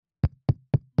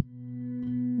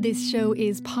This show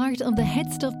is part of the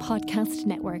Head Stuff Podcast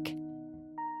Network.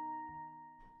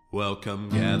 Welcome,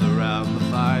 gather round the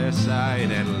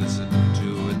fireside and listen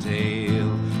to a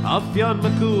tale of Fionn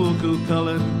McCool,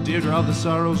 Cuchulainn, Deirdre of the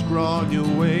Sorrows,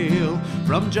 Grainne Wail.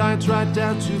 From giants right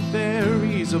down to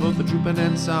fairies, of both the drooping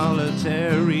and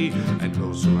solitary, and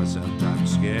ghosts who are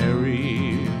sometimes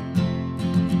scary.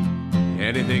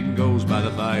 Anything goes by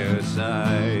the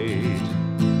fireside.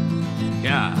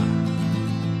 Yeah.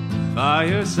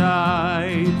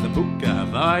 Fireside, the Puka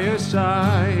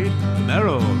fireside, the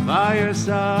Marrow fireside.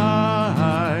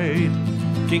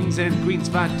 Kings and queens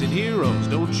fighting heroes,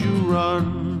 don't you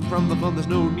run from the fun, there's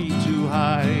no need to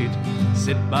hide.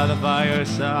 Sit by the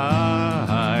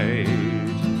fireside.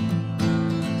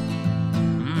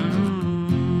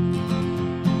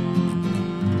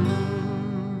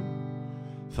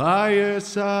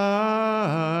 Fireside.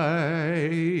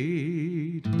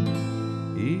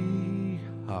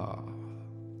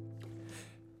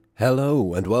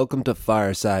 Hello and welcome to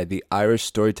Fireside, the Irish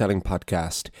storytelling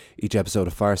podcast. Each episode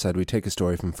of Fireside, we take a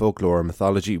story from folklore or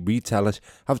mythology, retell it,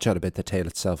 have a chat about the tale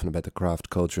itself and about the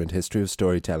craft, culture and history of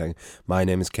storytelling. My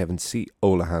name is Kevin C.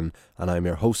 Olahan and I'm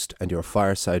your host and your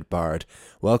Fireside Bard.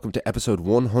 Welcome to episode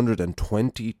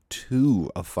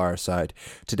 122 of Fireside.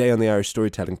 Today on the Irish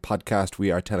Storytelling Podcast,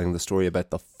 we are telling the story about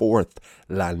the fourth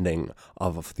landing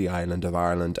of the island of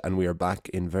Ireland, and we are back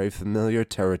in very familiar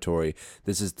territory.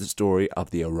 This is the story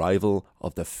of the arrival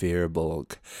of the Fear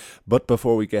Bolg. But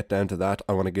before we get down to that,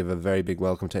 I want to give a very big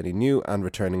welcome to any new and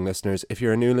returning listeners. If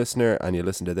you're a new listener and you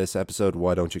listen to this episode,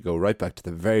 why don't you go right back to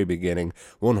the very beginning,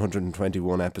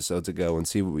 121 episodes ago, and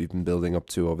see what we've been building up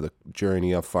to over the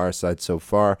journey of Fireside so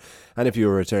far. And if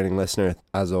you're a returning listener,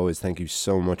 as always, thank you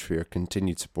so much for your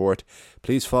continued support.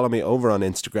 Please follow me over on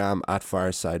Instagram at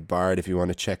Fireside Bard if you want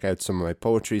to check out some of my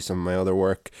poetry, some of my other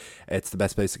work. It's the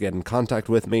best place to get in contact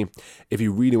with me. If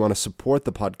you really want to support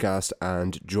the podcast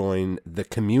and join the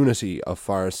community of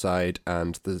Fireside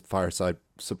and the Fireside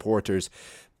supporters,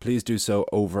 please do so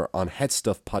over on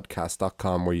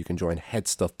headstuffpodcast.com, where you can join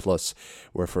Headstuff Plus,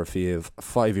 where for a fee of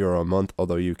 €5 a month,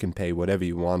 although you can pay whatever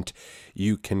you want,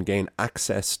 you can gain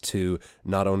access to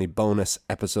not only bonus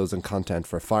episodes and content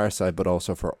for Fireside, but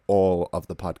also for all of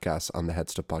the podcasts on the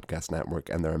Headstuff Podcast Network,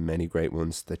 and there are many great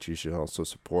ones that you should also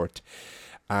support.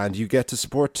 And you get to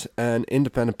support an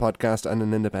independent podcast and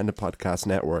an independent podcast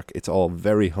network. It's all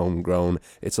very homegrown.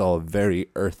 It's all very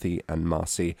earthy and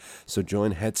mossy. So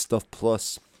join Headstuff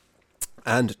Plus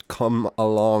and come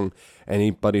along.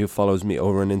 Anybody who follows me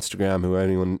over on Instagram, who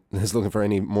anyone is looking for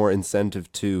any more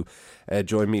incentive to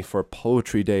join me for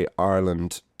Poetry Day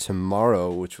Ireland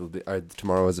tomorrow, which will be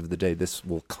tomorrow as of the day this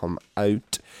will come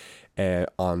out.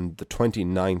 On the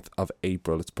 29th of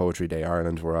April, it's Poetry Day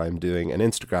Ireland, where I'm doing an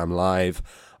Instagram live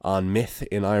on myth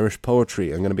in Irish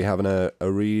poetry. I'm going to be having a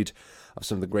read of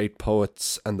some of the great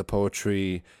poets and the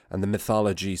poetry and the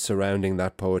mythology surrounding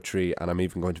that poetry, and I'm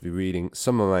even going to be reading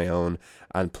some of my own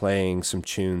and playing some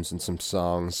tunes and some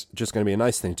songs. Just going to be a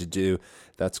nice thing to do.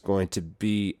 That's going to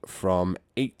be from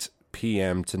 8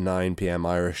 p.m. to 9 p.m.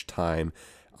 Irish time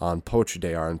on Poetry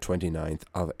Day Ireland, 29th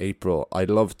of April.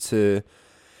 I'd love to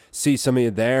see some of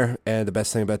you there. The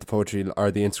best thing about the poetry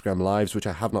are the Instagram lives, which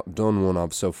I have not done one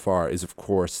of so far, is of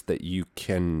course that you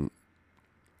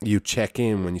check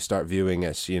in when you start viewing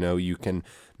it. You can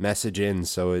message in,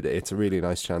 so it's a really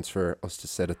nice chance for us to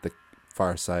sit at the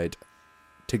fireside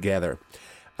together.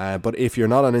 But if you're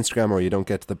not on Instagram or you don't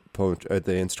get to the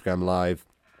Instagram live,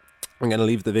 I'm going to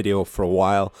leave the video for a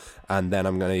while, and then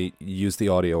I'm going to use the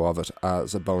audio of it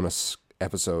as a bonus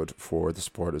episode for the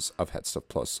supporters of Headstuff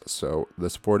Plus. So the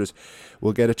supporters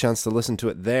will get a chance to listen to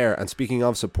it there. And speaking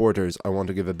of supporters, I want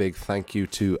to give a big thank you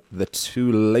to the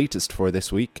two latest for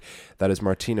this week. That is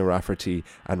Martina Rafferty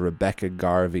and Rebecca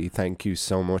Garvey. Thank you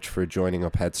so much for joining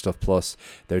up Headstuff Plus.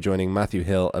 They're joining Matthew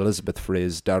Hill, Elizabeth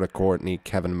Frizz, Dara Courtney,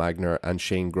 Kevin Magner and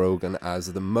Shane Grogan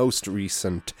as the most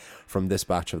recent from this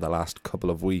batch of the last couple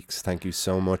of weeks. Thank you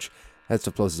so much.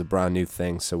 Headstuff Plus is a brand new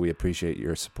thing, so we appreciate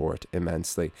your support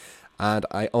immensely. And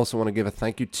I also want to give a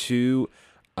thank you to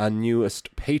a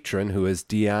newest patron, who is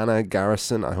Deanna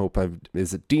Garrison.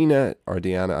 Is it Dina or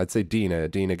Deanna? I'd say Dina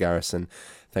Garrison.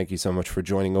 Thank you so much for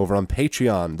joining over on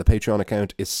Patreon. The Patreon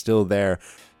account is still there.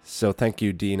 So thank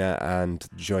you, Dina, and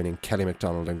joining Kelly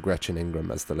MacDonald and Gretchen Ingram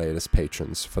as the latest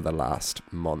patrons for the last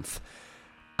month.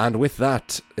 And with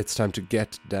that, it's time to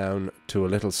get down to a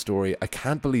little story. I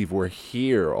can't believe we're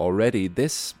here already.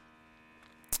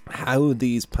 How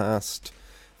these past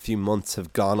few months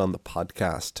have gone on the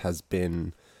podcast has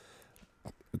been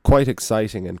quite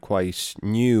exciting and quite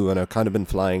new, and I've kind of been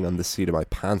flying on the seat of my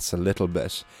pants a little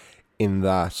bit, in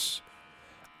that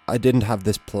I didn't have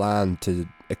this plan to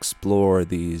explore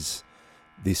these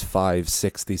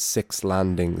 6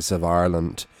 landings of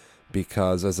Ireland,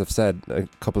 because, as I've said a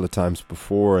couple of times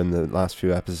before in the last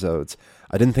few episodes,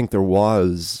 I didn't think there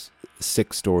was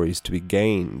 6 stories to be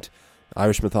gained.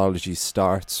 Irish mythology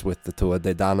starts with the Tuatha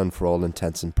Dé Danann for all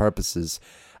intents and purposes,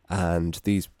 and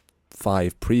these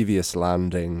 5 previous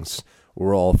landings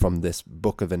were all from this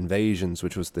Book of Invasions,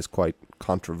 which was this quite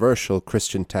controversial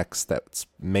Christian text that's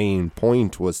main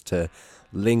point was to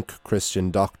link Christian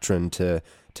doctrine to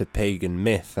pagan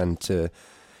myth, and to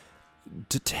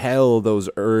tell those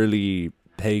early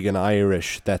pagan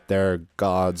Irish that their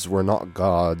gods were not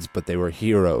gods, but they were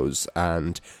heroes,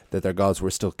 and that their gods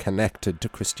were still connected to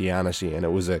Christianity, and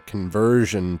it was a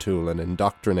conversion tool, an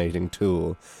indoctrinating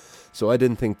tool. So I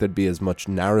didn't think there'd be as much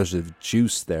narrative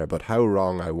juice there, but how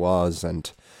wrong I was,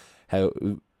 and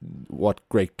what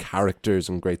great characters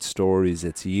and great stories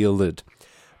it's yielded.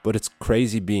 But it's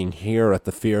crazy being here at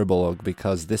the Bolg,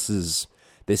 because this is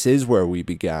where we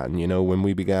began. You know, when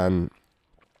we began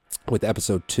with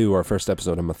episode 2, our first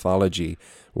episode of mythology,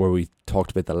 where we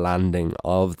talked about the landing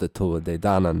of the Tuatha Dé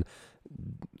Danann,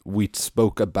 we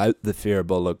spoke about the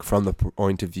Bolg from the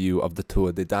point of view of the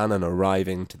Tuatha Dé Danann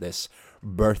arriving to this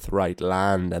birthright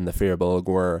land, and the Bolg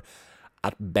were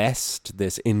at best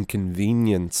this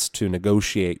inconvenience to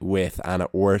negotiate with, and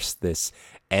at worst this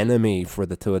enemy for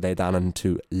the Tuatha Dé Danann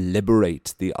to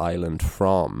liberate the island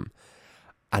from.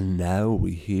 And now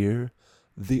we hear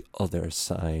the other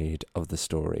side of the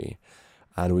story,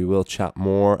 and we will chat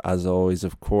more as always,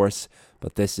 of course,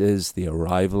 but this is the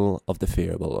arrival of the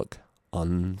Bolg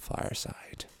on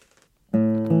Fireside.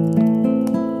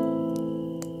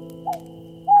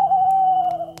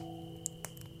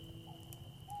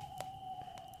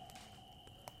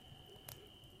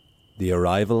 The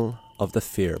arrival of the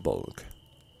Bolg.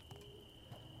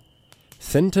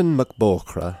 Fintan mac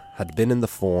Bóchra had been in the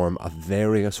form of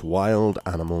various wild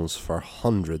animals for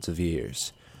hundreds of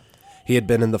years. He had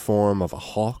been in the form of a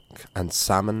hawk and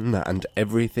salmon and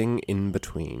everything in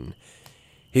between.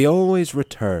 He always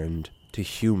returned to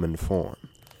human form,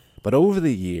 but over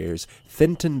the years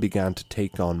Fintan began to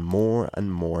take on more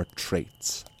and more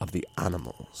traits of the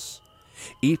animals.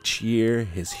 Each year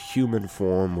his human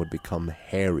form would become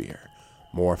hairier,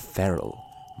 more feral,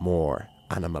 more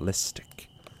animalistic.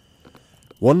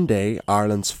 One day,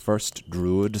 Ireland's first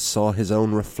druid saw his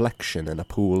own reflection in a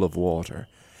pool of water,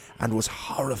 and was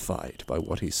horrified by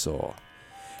what he saw.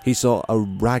 He saw a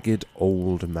ragged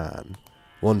old man,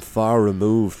 one far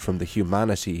removed from the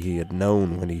humanity he had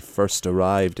known when he first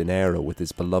arrived in Éire with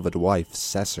his beloved wife,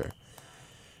 Cessar.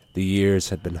 The years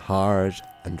had been hard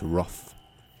and rough.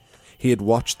 He had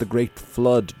watched the great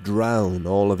flood drown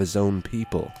all of his own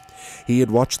people. He had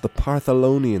watched the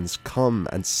Partholonians come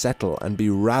and settle and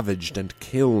be ravaged and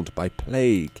killed by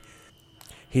plague.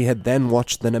 He had then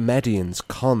watched the Nemedians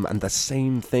come, and the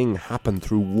same thing happen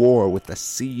through war with the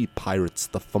sea pirates,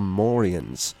 the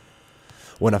Fomorians.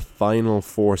 When a final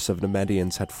force of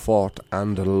Nemedians had fought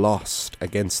and lost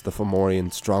against the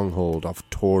Fomorian stronghold of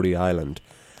Tory Island,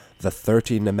 the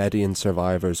 30 Nemedian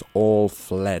survivors all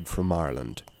fled from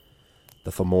Ireland.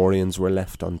 The Fomorians were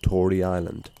left on Tory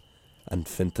Island, and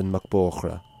Fintan mac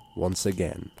Bóchra, once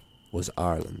again, was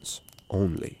Ireland's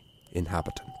only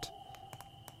inhabitant.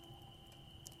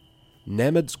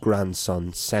 Nemed's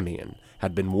grandson Semyon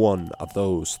had been one of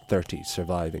those 30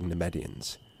 surviving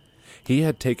Nemedians. He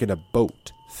had taken a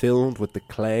boat filled with the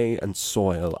clay and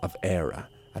soil of Éire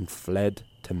and fled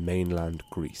to mainland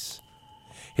Greece.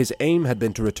 His aim had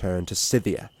been to return to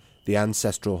Scythia, the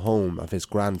ancestral home of his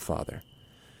grandfather.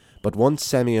 But once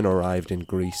Semyon arrived in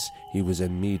Greece, he was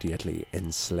immediately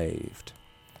enslaved.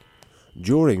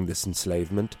 During this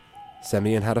enslavement,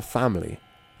 Semyon had a family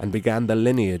and began the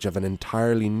lineage of an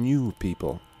entirely new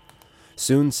people.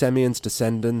 Soon Semyon's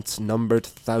descendants numbered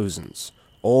thousands,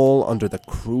 all under the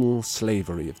cruel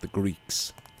slavery of the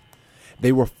Greeks.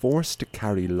 They were forced to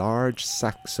carry large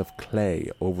sacks of clay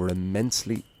over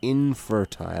immensely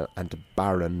infertile and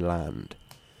barren land.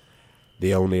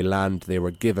 The only land they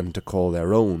were given to call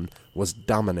their own was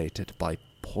dominated by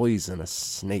poisonous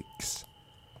snakes.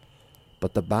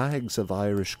 But the bags of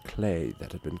Irish clay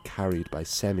that had been carried by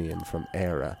Semyon from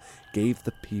Éire gave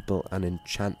the people an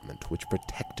enchantment which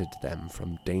protected them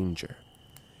from danger.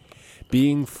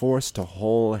 Being forced to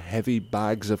haul heavy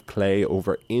bags of clay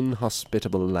over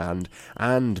inhospitable land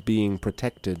and being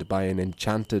protected by an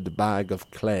enchanted bag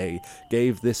of clay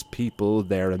gave this people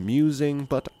their amusing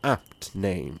but apt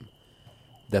name,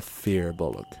 the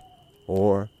Bolg,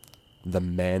 or the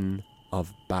Men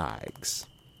of Bags.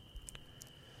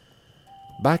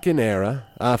 Back in Éire,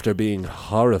 after being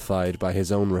horrified by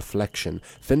his own reflection,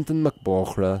 Fintan mac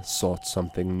Bóithre sought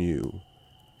something new.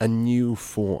 A new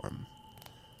form.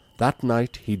 That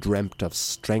night he dreamt of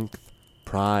strength,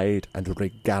 pride, and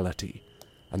regality,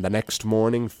 and the next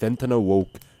morning Fintan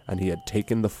awoke and he had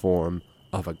taken the form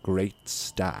of a great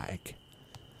stag.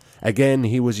 Again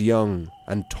he was young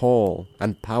and tall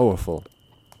and powerful.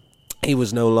 He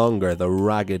was no longer the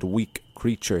ragged, weak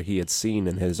creature he had seen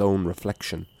in his own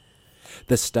reflection.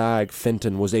 The stag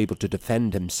Fintan was able to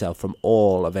defend himself from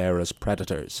all of Éire's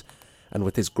predators, and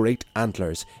with his great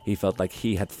antlers he felt like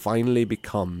he had finally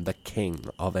become the king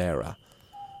of Éire,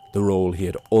 the role he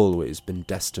had always been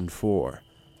destined for,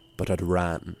 but had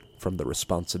ran from the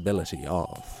responsibility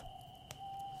of.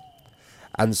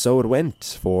 And so it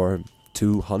went for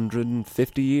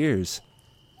 250 years.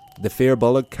 The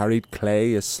Bolg carried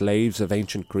clay as slaves of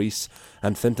ancient Greece,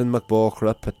 and Fintan mac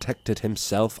Bóithre protected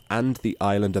himself and the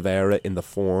island of Éire in the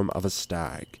form of a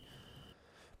stag.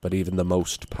 But even the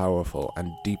most powerful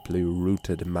and deeply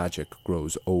rooted magic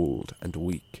grows old and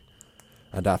weak,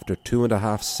 and after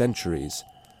 2.5 centuries,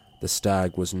 the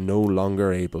stag was no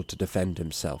longer able to defend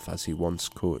himself as he once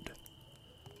could.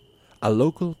 A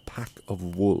local pack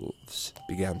of wolves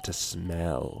began to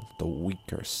smell the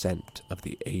weaker scent of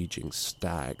the aging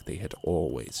stag they had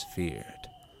always feared.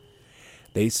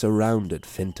 They surrounded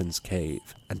Fintan's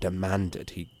cave and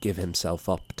demanded he give himself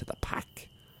up to the pack.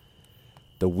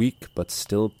 The weak but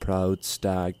still proud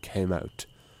stag came out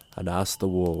and asked the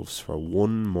wolves for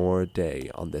one more day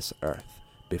on this earth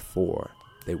before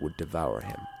they would devour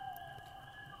him.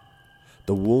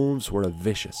 The wolves were a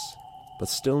vicious but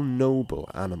still noble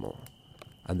animal,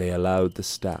 and they allowed the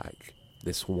stag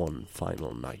this one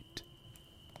final night.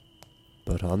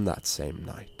 But on that same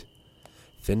night,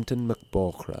 Fintan mac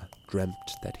Bóithre dreamt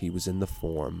that he was in the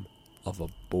form of a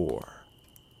boar.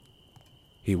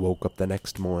 He woke up the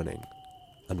next morning,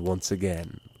 and once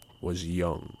again was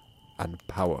young and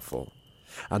powerful,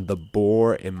 and the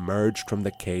boar emerged from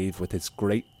the cave with his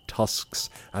great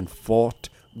tusks and fought,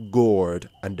 gored,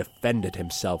 and defended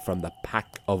himself from the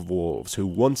pack of wolves, who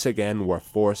once again were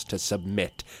forced to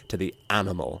submit to the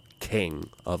animal king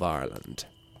of Ireland.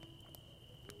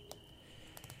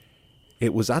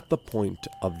 It was at the point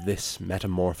of this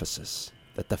metamorphosis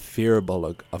that the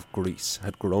Bolg of Greece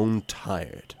had grown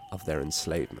tired of their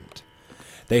enslavement.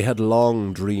 They had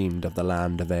long dreamed of the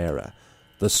land of Éire,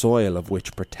 the soil of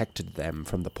which protected them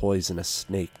from the poisonous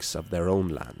snakes of their own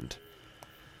land.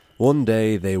 One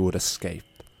day they would escape.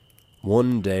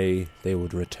 One day they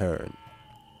would return,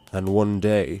 and one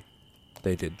day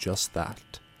they did just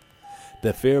that.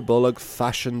 The Bolg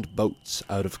fashioned boats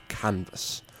out of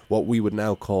canvas, what we would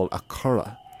now call a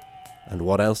curragh. And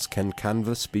what else can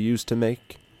canvas be used to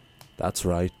make? That's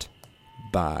right,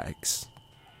 bags.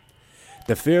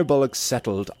 The Bolg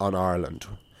settled on Ireland,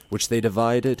 which they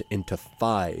divided into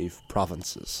 5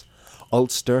 provinces: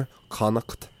 Ulster,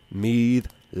 Connacht, Meath,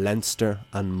 Leinster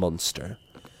and Munster.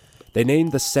 They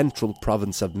named the central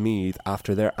province of Meath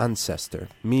after their ancestor,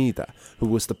 Meatha, who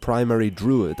was the primary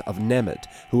druid of Nemed,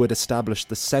 who had established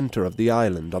the centre of the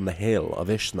island on the hill of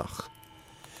Ishnach.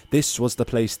 This was the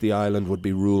place the island would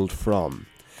be ruled from,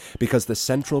 because the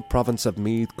central province of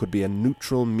Meath could be a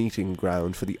neutral meeting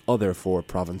ground for the other 4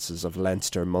 provinces of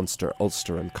Leinster, Munster,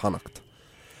 Ulster and Connacht.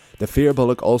 The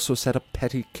Bolg also set up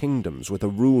petty kingdoms with a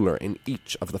ruler in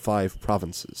each of the 5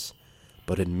 provinces.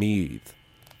 But in Meath,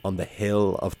 on the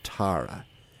hill of Tara,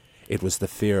 it was the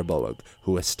Bolg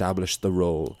who established the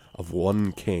role of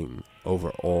one king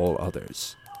over all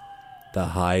others, the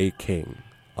High King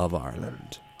of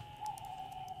Ireland.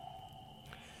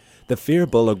 The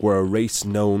Bolg were a race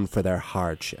known for their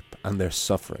hardship and their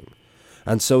suffering,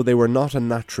 and so they were not a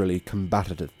naturally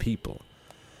combative people.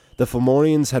 The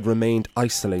Fomorians had remained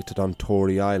isolated on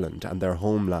Tory Island and their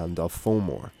homeland of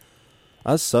Fomor.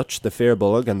 As such, the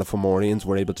Bolg and the Fomorians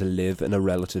were able to live in a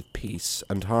relative peace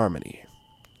and harmony.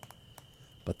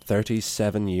 But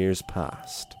 37 years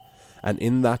passed, and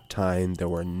in that time there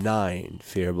were 9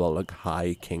 Bolg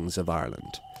High Kings of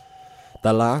Ireland.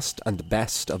 The last and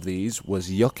best of these was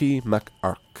Yucky mac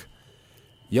Urk.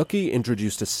 Yucky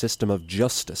introduced a system of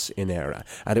justice in Éire,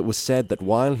 and it was said that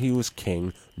while he was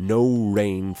king, no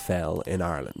rain fell in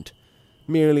Ireland,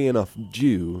 merely enough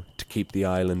dew to keep the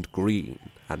island green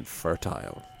and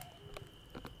fertile.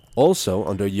 Also,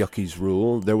 under Yucky's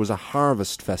rule, there was a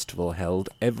harvest festival held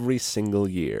every single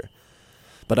year.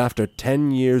 But after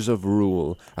 10 years of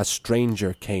rule, a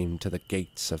stranger came to the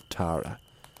gates of Tara.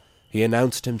 He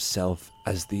announced himself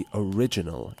as the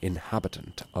original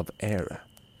inhabitant of Éire.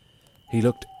 He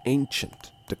looked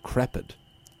ancient, decrepit,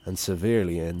 and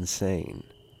severely insane.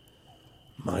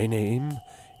 "My name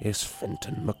is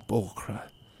Fintan MacBocra,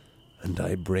 and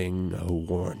I bring a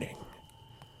warning.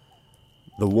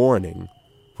 The warning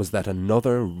was that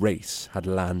another race had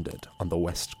landed on the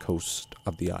west coast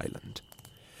of the island.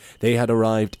 They had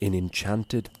arrived in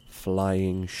enchanted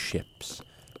flying ships,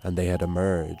 and they had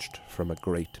emerged from a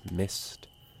great mist.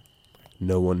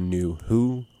 No one knew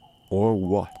who or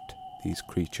what these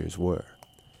creatures were.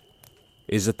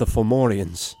 "Is it the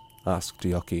Fomorians?" asked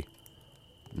Yucky.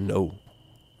 "No,"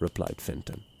 replied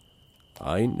Fintan.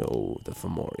 "I know the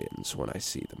Fomorians when I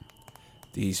see them.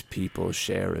 These people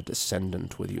share a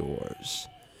descendant with yours.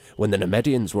 When the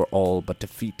Nemedians were all but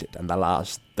defeated and the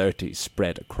last 30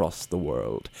 spread across the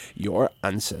world, your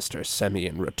ancestor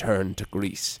Semyon returned to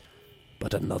Greece,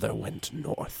 but another went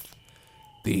north.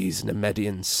 These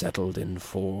Nemedians settled in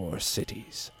 4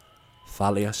 cities: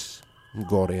 Phalius,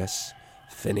 Gorius,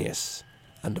 Phineus,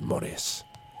 and Morius.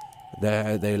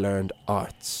 There they learned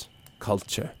arts,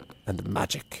 culture, and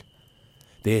magic.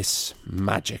 This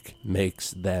magic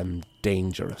makes them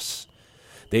dangerous.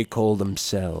 They call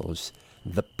themselves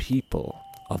the people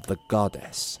of the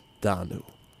goddess Danu,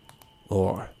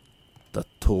 or the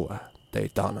Tuatha De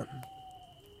Danann."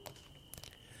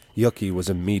 Yucky was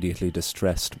immediately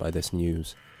distressed by this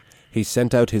news. He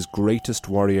sent out his greatest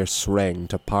warrior Sreng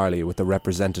to parley with the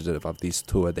representative of these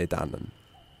Tuatha De Danann,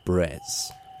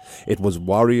 Brez. It was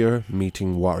warrior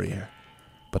meeting warrior,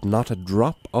 but not a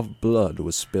drop of blood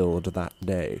was spilled that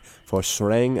day, for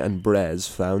Sreng and Brez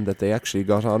found that they actually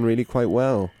got on really quite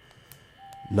well.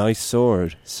 "Nice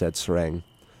sword," said Sreng.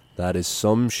 "That is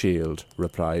some shield,"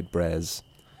 replied Brez.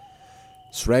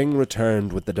 Sreng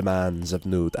returned with the demands of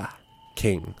Nuda,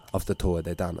 king of the Tuatha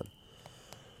De Danann.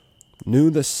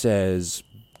 Nuda says,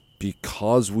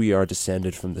 "Because we are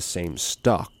descended from the same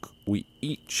stock, we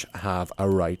each have a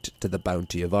right to the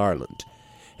bounty of Ireland.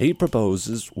 He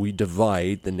proposes we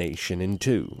divide the nation in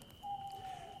 2.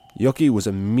 Yucky was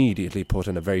immediately put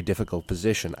in a very difficult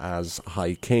position, as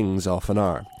high kings often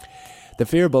are. The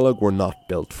Firbolg were not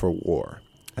built for war,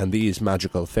 and these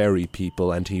magical fairy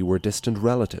people and he were distant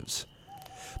relatives.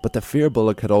 But the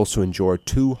Firbolg had also endured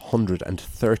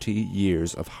 230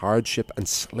 years of hardship and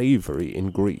slavery in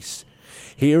Greece.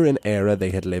 Here in Eire they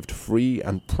had lived free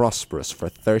and prosperous for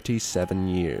 37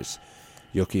 years.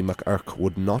 Yucky MacErc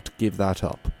would not give that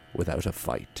up without a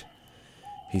fight.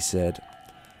 He said,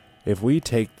 "If we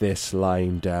take this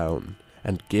lying down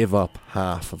and give up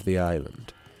half of the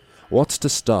island, what's to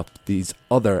stop these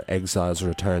other exiles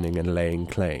returning and laying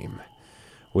claim?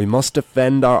 We must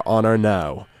defend our honour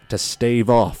now to stave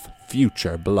off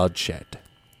future bloodshed."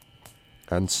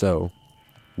 And so,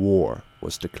 war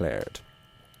was declared.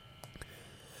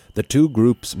 The 2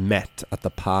 groups met at the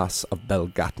pass of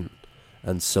Belgatten,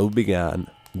 and so began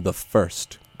the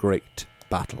first great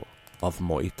battle of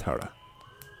Moytura.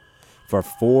 For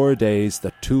 4 days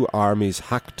the 2 armies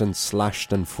hacked and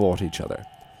slashed and fought each other.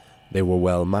 They were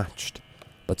well matched,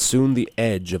 but soon the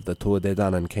edge of the Tuatha De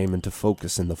Danann came into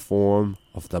focus in the form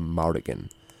of the Morrigan.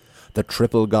 The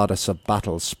triple goddess of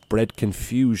battle spread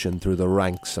confusion through the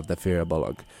ranks of the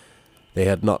Firbolg. They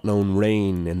had not known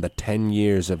rain in the 10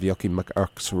 years of Yucky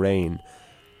MacErc's reign,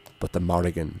 but the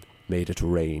Morrigan made it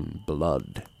rain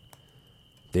blood.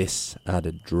 This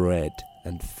added dread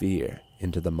and fear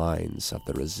into the minds of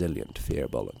the resilient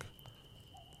Firbolg.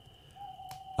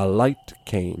 A light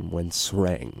came when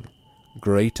Sreng,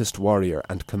 greatest warrior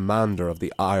and commander of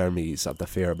the armies of the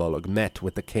Firbolg, met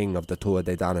with the king of the Tuatha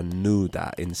De Danann,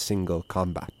 Nuda, in single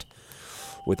combat.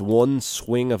 With one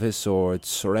swing of his sword,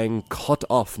 Sreng cut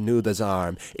off Nuda's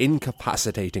arm,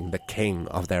 incapacitating the king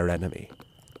of their enemy.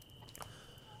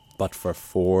 But for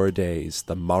 4 days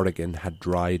the Morrigan had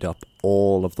dried up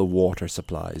all of the water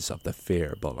supplies of the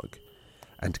Firbolg,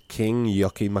 and King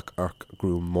Yucky MacErc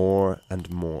grew more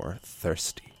and more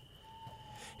thirsty.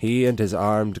 He and his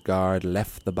armed guard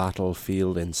left the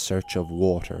battlefield in search of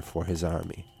water for his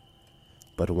army.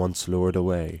 But once lured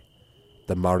away,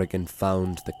 the Morrigan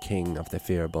found the king of the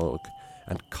Firbolg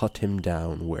and cut him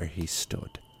down where he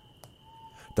stood.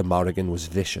 The Morrigan was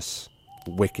vicious,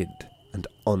 wicked, and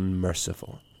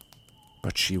unmerciful,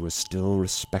 but she was still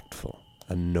respectful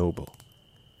and noble.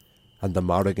 And the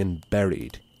Morrigan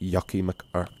buried Yucky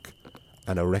MacErc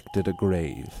and erected a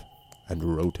grave and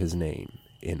wrote his name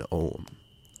in Ogham.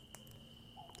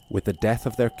 With the death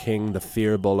of their king, the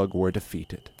Firbolg were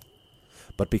defeated.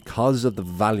 But because of the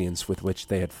valiance with which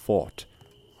they had fought,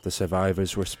 the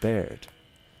survivors were spared,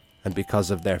 and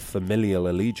because of their familial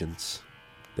allegiance,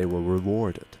 they were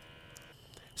rewarded.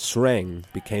 Sreng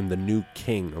became the new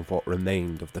king of what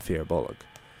remained of the Firbolg,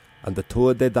 and the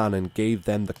Tuatha De Danann gave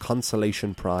them the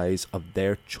consolation prize of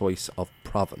their choice of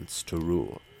province to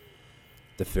rule.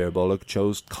 The Firbolg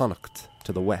chose Connacht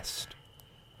to the west.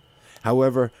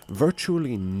 However,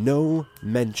 virtually no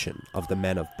mention of the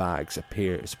men of Bags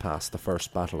appears past the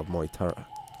first battle of Moytura.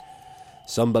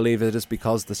 Some believe it is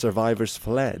because the survivors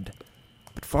fled,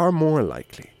 but far more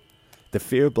likely, the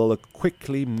Firbolg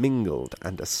quickly mingled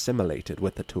and assimilated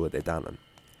with the Tuatha Dé Danann.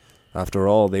 After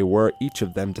all, they were each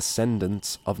of them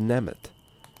descendants of Nemeth.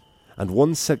 And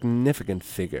one significant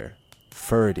figure,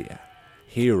 Ferdia,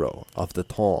 hero of the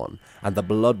Táin and the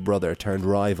blood brother turned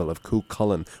rival of Cú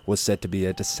Chulainn, was said to be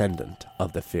a descendant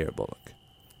of the Firbolg.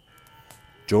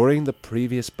 During the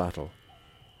previous battle,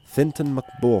 Fintan mac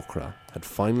Bócra had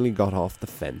finally got off the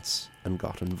fence and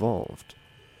got involved.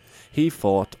 He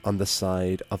fought on the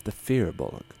side of the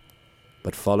Firbolg,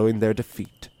 but following their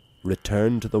defeat,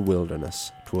 returned to the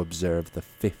wilderness to observe the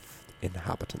fifth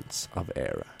inhabitants of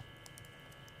Éire.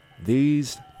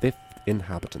 These fifth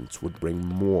inhabitants would bring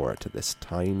more to this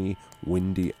tiny,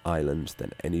 windy island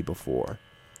than any before.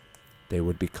 They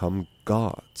would become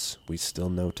gods we still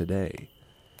know today,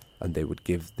 and they would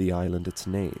give the island its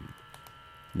name,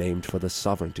 named for the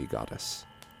sovereignty goddess,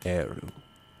 Eru.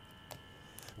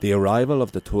 The arrival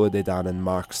of the Tuatha Dé Danann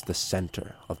marks the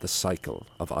centre of the cycle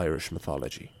of Irish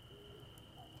mythology.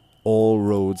 All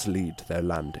roads lead to their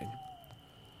landing,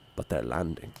 but their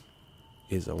landing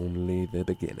is only the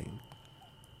beginning.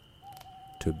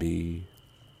 To be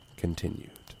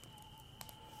continued.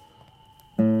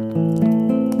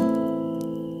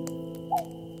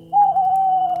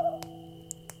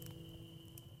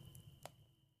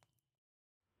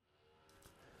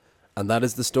 And that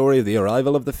is the story of the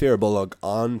arrival of the Firbolg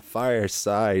on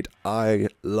Fireside. I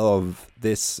love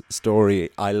this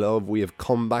story. We have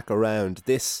come back around.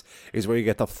 This is where you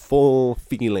get the full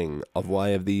feeling of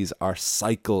why these are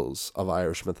cycles of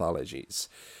Irish mythologies.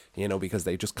 You know, because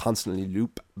they just constantly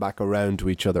loop back around to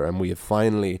each other. And we have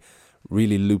finally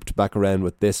really looped back around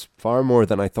with this far more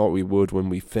than I thought we would when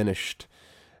we finished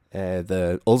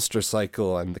the Ulster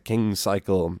cycle and the King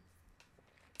cycle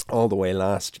all the way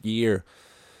last year.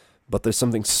 But there's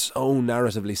something so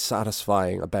narratively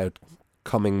satisfying about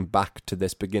coming back to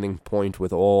this beginning point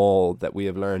with all that we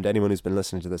have learned. Anyone who's been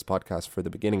listening to this podcast for the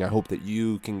beginning, I hope that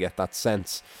you can get that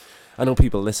sense. I know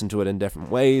people listen to it in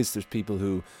different ways. There's people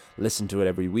who listen to it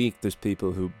every week. There's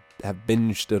people who have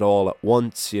binged it all at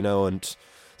once, you know, and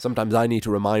sometimes I need to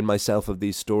remind myself of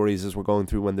these stories as we're going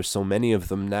through when there's so many of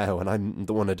them now, and I'm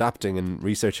the one adapting and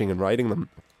researching and writing them.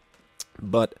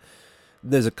 But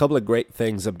there's a couple of great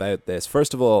things about this.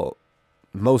 First of all,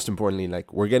 most importantly,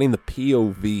 like, we're getting the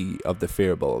POV of the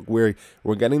Firbolg.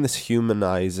 We're getting this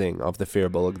humanizing of the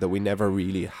Firbolg that we never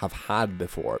really have had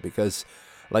before, because,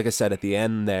 like I said at the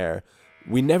end there,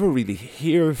 we never really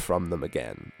hear from them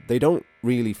again. They don't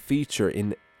really feature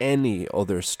in any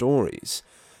other stories.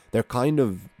 They're kind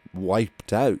of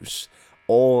wiped out,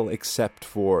 all except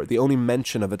for the only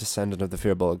mention of a descendant of the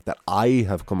Firbolg that I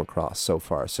have come across so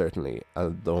far, certainly,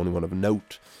 the only one of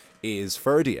note, is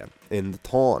Ferdia in the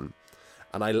Táin.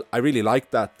 And I really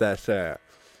like that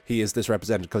he is this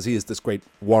represented, because he is this great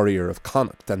warrior of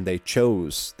Connacht, and they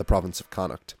chose the province of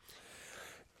Connacht.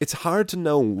 It's hard to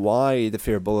know why the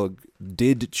Firbolg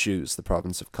did choose the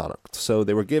province of Connacht. So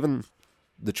they were given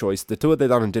the choice. The Tuatha Dé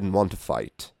Danann didn't want to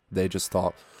fight. They just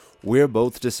thought, we're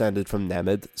both descended from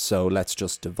Nemeth, so let's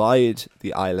just divide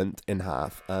the island in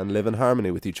half and live in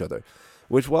harmony with each other,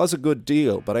 which was a good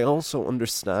deal. But I also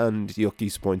understand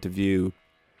Yuki's point of view,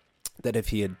 that if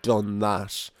he had done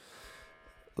that,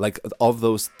 like, of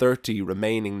those 30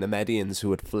 remaining Nemedians who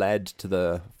had fled to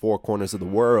the four corners of the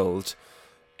world,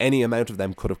 any amount of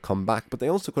them could have come back, but they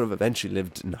also could have eventually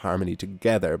lived in harmony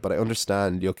together. But I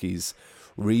understand Yuki's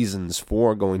reasons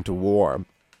for going to war.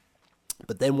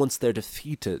 But then once they're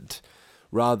defeated,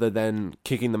 rather than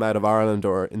kicking them out of Ireland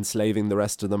or enslaving the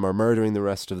rest of them or murdering the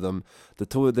rest of them, the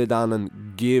Tuatha Dé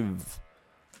Danann give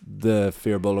the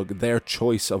Firbolg their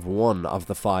choice of one of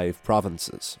the 5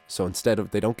 provinces. So instead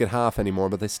of, they don't get half anymore,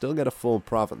 but they still get a full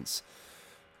province.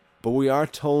 But we are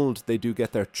told they do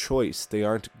get their choice. They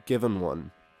aren't given one.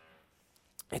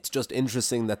 It's just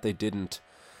interesting that they didn't.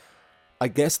 I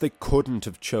guess they couldn't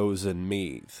have chosen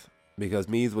Meath, because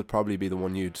Meath would probably be the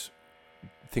one you'd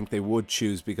think they would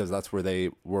choose, because that's where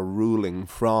they were ruling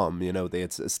from. You know, they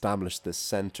had established this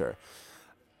centre.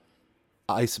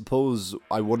 I suppose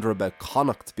I wonder about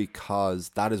Connacht,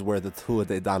 because that is where the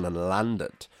Tuatha Dé Danann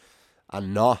landed,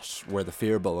 and not where the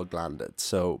Firbolg landed.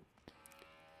 So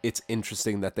it's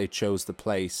interesting that they chose the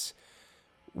place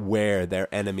where their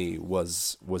enemy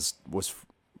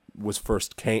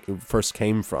first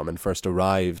came from and first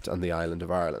arrived on the island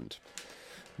of Ireland.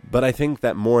 But I think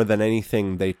that more than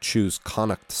anything, they choose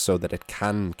Connacht so that it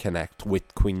can connect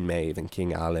with Queen Maeve and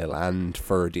King Alil and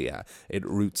Ferdia. It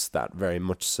roots that very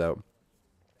much so.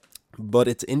 But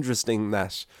it's interesting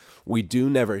that we do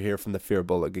never hear from the Fir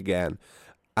Bolg again.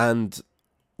 And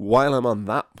while I'm on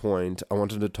that point, I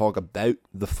wanted to talk about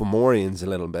the Fomorians a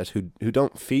little bit, who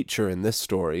don't feature in this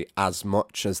story as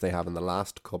much as they have in the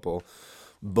last couple.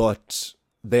 But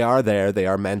they are there, they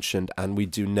are mentioned, and we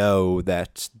do know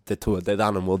that the Tuatha Dé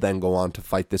Danann will then go on to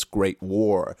fight this great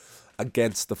war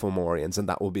against the Fomorians, and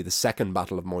that will be the second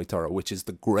battle of Moytura, which is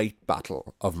the great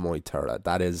battle of Moytura.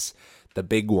 That is the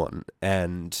big one.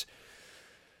 And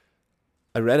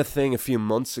I read a thing a few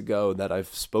months ago that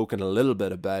I've spoken a little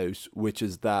bit about, which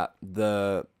is that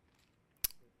it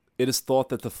is thought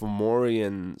that the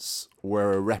Fomorians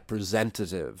were a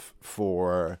representative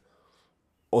for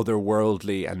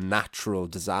otherworldly and natural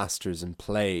disasters and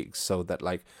plagues, so that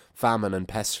like famine and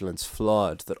pestilence,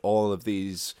 flood, that all of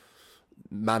these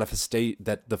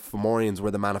that the Fomorians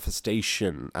were the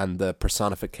manifestation and the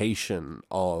personification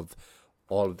of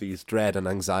all of these dread and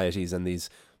anxieties and these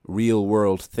real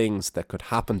world things that could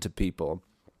happen to people.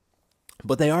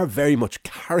 But they are very much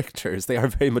characters. They are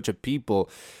very much a people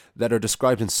that are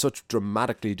described in such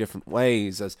dramatically different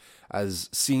ways, as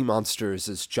sea monsters,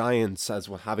 as giants, as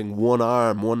having one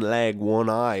arm, one leg, one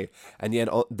eye, and yet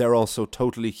they're also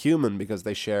totally human because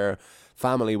they share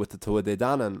family with the Tuatha Dé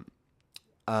Danann.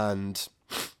 And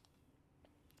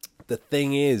the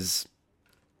thing is,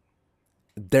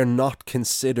 they're not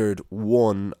considered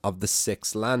one of the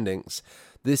 6 landings.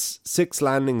 This 6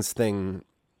 landings thing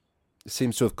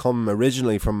seems to have come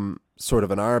originally from sort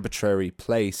of an arbitrary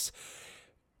place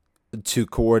to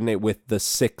coordinate with the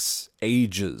 6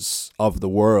 ages of the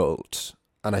world.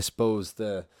 And I suppose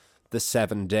the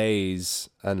 7 days,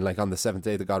 and like on the 7th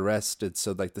day the god rested,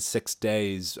 so like the 6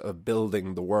 days of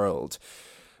building the world.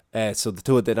 So the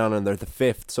Tuatha Dé Danann, they're the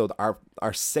 5th. So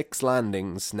our 6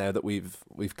 landings, now that we've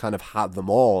kind of had them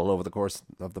all over the course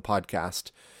of the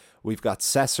podcast, we've got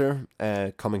Cesar,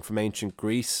 coming from ancient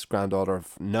Greece, granddaughter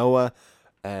of Noah.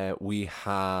 We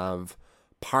have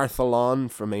Partholon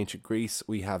from ancient Greece.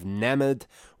 We have Nemed.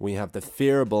 We have the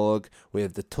Fir Bolg. We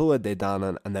have the Tuatha Dé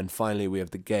Danann. And then finally we have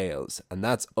the Gaels. And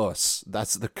that's us.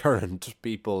 That's the current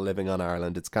people living on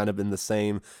Ireland. It's kind of been the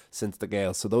same since the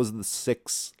Gaels. So those are the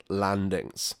 6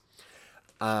 landings.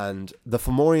 And the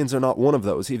Fomorians are not one of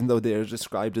those, even though they are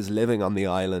described as living on the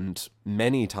island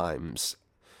many times.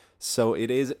 So it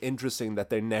is interesting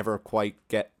that they never quite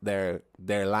get their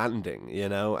landing, you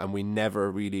know, and they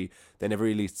never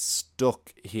really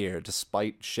stuck here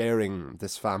despite sharing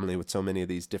this family with so many of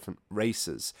these different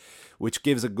races, which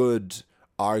gives a good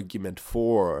argument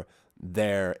for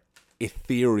their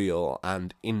ethereal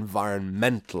and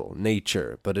environmental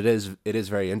nature. But it is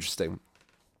very interesting.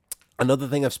 Another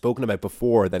thing I've spoken about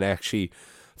before that I actually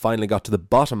finally got to the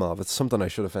bottom of, it's something I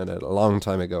should have found out a long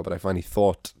time ago, but I finally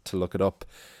thought to look it up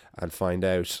and find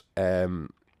out.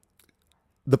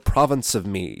 The province of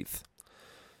Meath.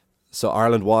 So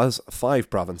Ireland was 5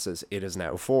 provinces. It is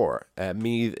now 4.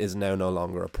 Meath is now no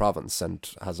longer a province and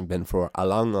hasn't been for a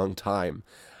long, long time.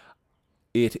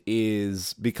 It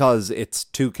is because it's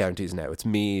 2 counties now. It's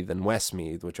Meath and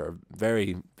Westmeath, which are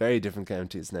very, very different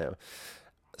counties now.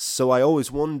 So I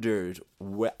always wondered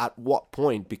at what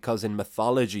point, because in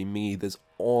mythology Meath is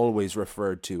always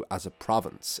referred to as a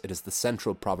province. It is the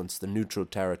central province, the neutral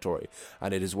territory,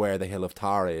 and it is where the Hill of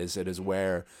Tara is. It is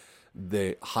where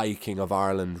the High King of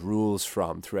Ireland rules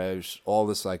from throughout all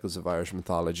the cycles of Irish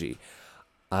mythology.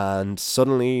 And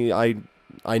suddenly I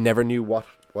never knew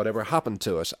whatever happened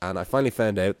to it, and I finally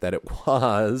found out that it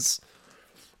was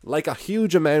like a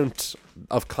huge amount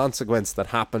of consequence that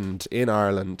happened in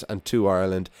Ireland and to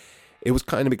Ireland. It was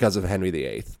kind of because of Henry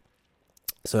VIII.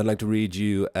 So I'd like to read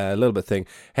you a little bit thing.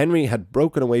 Henry had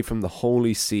broken away from the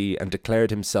Holy See and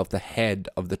declared himself the head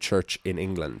of the church in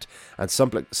England, and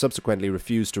subsequently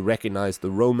refused to recognise the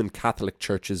Roman Catholic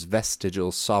Church's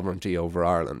vestigial sovereignty over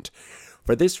Ireland.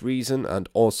 For this reason, and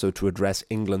also to address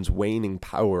England's waning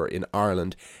power in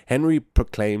Ireland, Henry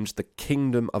proclaimed the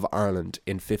Kingdom of Ireland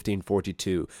in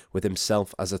 1542, with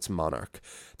himself as its monarch.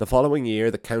 The following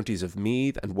year, the counties of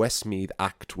Meath and Westmeath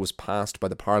Act was passed by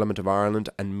the Parliament of Ireland,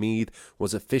 and Meath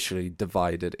was officially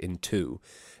divided in 2.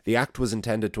 The Act was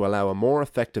intended to allow a more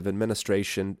effective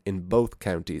administration in both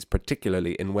counties,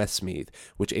 particularly in Westmeath,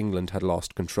 which England had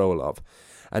lost control of.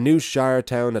 A new shire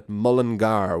town at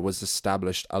Mullingar was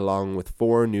established along with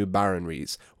 4 new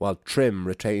baronries, while Trim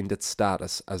retained its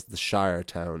status as the shire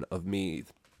town of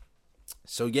Meath.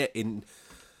 So yeah, in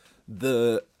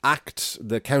the Act,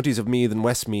 the Counties of Meath and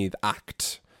Westmeath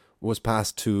Act was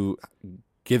passed to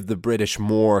give the British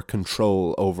more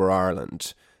control over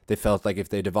Ireland. They felt like if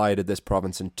they divided this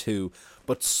province in two,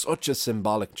 but such a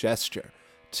symbolic gesture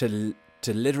to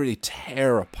literally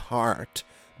tear apart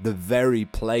the very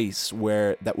place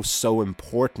that was so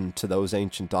important to those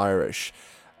ancient Irish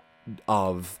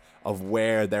of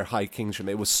where their high kings from.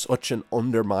 It was such an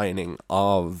undermining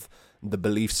of the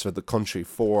beliefs of the country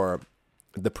for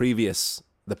the previous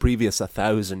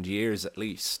 1,000 years at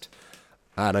least.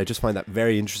 And I just find that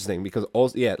very interesting because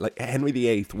also, like Henry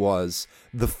VIII was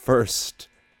the first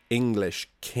English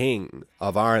king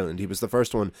of Ireland. He was the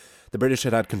first one. The British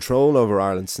had control over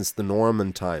Ireland since the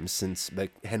Norman times, since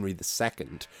like Henry II.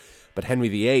 But Henry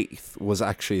VIII was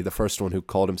actually the first one who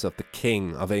called himself the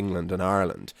King of England and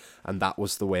Ireland. And that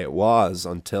was the way it was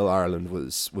until Ireland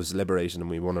was liberated and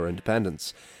we won our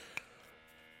independence.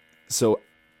 So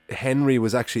Henry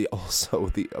was actually also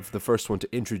the first one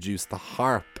to introduce the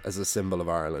harp as a symbol of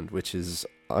Ireland, which is,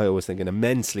 I always think, an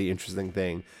immensely interesting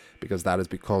thing because that has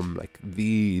become like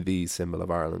the symbol of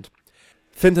Ireland.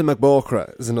 Fintan Mac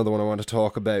Bóithre is another one I want to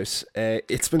talk about.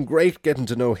 It's been great getting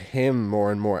to know him more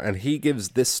and more, and he gives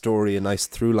this story a nice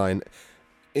through line.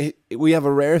 We have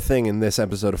a rare thing in this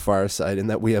episode of Fireside in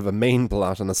that we have a main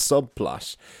plot and a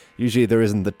subplot. Usually there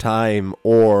isn't the time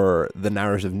or the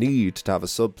narrative need to have a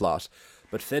subplot,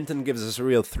 but Fintan gives us a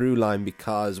real through line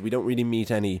because we don't really meet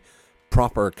any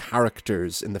proper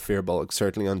characters in the Bolg,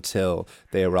 certainly until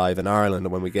they arrive in Ireland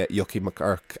and when we get Yucky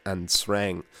McErk and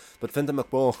Sreng. But Fintan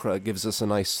Mac Bóithre gives us a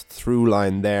nice through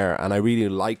line there, and I really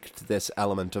liked this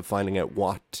element of finding out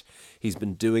what he's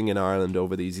been doing in Ireland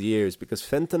over these years, because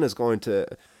Fintan is going to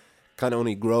kind of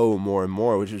only grow more and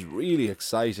more, which is really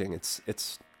exciting.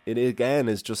 It again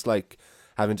is just like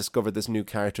having discovered this new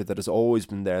character that has always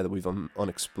been there that we've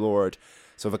unexplored.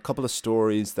 So I have a couple of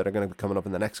stories that are going to be coming up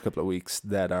in the next couple of weeks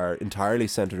that are entirely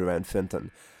centered around Fintan.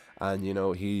 And, you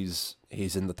know, he's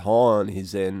in the Táin,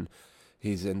 he's in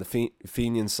the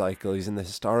Fenian cycle, he's in the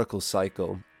historical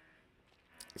cycle.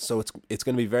 So it's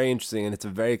going to be very interesting, and it's a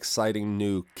very exciting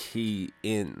new key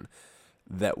in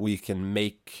that we can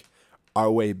make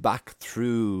our way back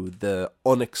through the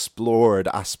unexplored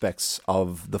aspects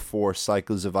of the 4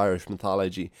 cycles of Irish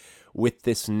mythology with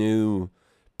this new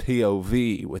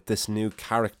POV, with this new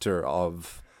character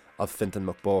of Fintan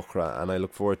Mac Bóithre, and I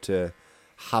look forward to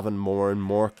having more and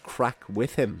more crack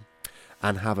with him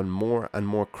and having more and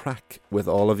more crack with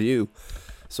all of you.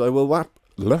 So I will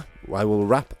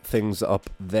wrap things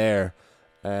up there.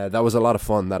 That was a lot of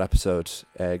fun, that episode.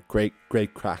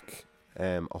 Great crack.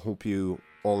 I hope you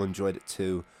all enjoyed it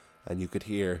too, and you could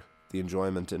hear the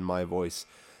enjoyment in my voice.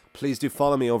 Please do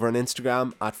follow me over on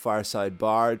Instagram at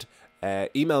FiresideBard.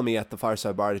 Email me at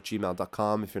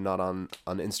thefiresidebard@gmail.com if you're not on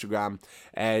Instagram.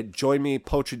 Join me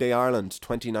Poetry Day Ireland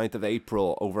 29th of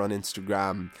April over on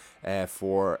Instagram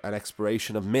for an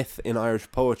exploration of myth in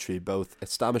Irish poetry, both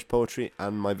established poetry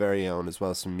and my very own, as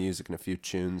well as some music and a few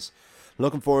tunes.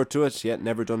 Looking forward to it.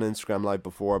 Never done Instagram Live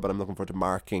before, but I'm looking forward to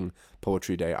marking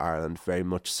Poetry Day Ireland very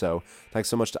much so. Thanks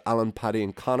so much to Alan, Paddy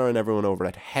and Connor and everyone over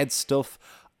at Headstuff.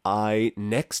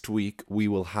 Next week we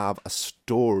will have a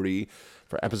story.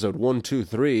 For episode 1, 2,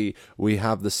 3, we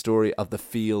have the story of the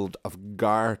Field of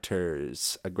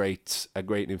Garters, a great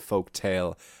new folk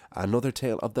tale. Another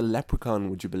tale of the leprechaun,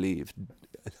 would you believe?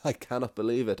 I cannot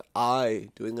believe it.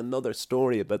 Doing another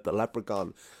story about the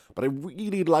leprechaun. But I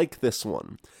really like this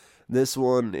one. This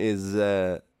one is,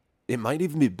 it might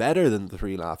even be better than the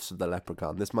 3 Laughs of the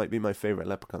Leprechaun. This might be my favourite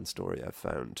leprechaun story I've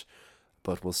found.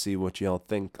 But we'll see what y'all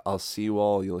think. I'll see you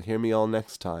all. You'll hear me all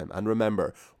next time. And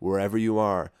remember, wherever you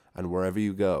are, and wherever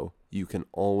you go, you can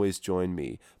always join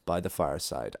me by the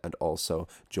fireside and also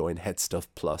join Headstuff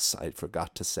Plus. I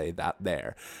forgot to say that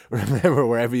there. Remember,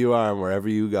 wherever you are and wherever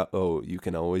you go, you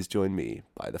can always join me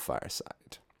by the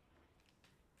fireside.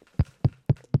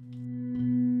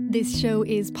 This show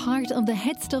is part of the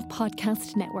Headstuff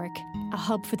Podcast Network, a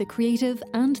hub for the creative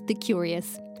and the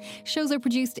curious. Shows are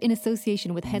produced in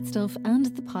association with Headstuff and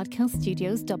the Podcast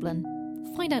Studios Dublin.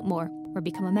 Find out more or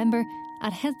become a member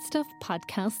at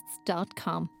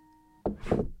headstuffpodcasts.com.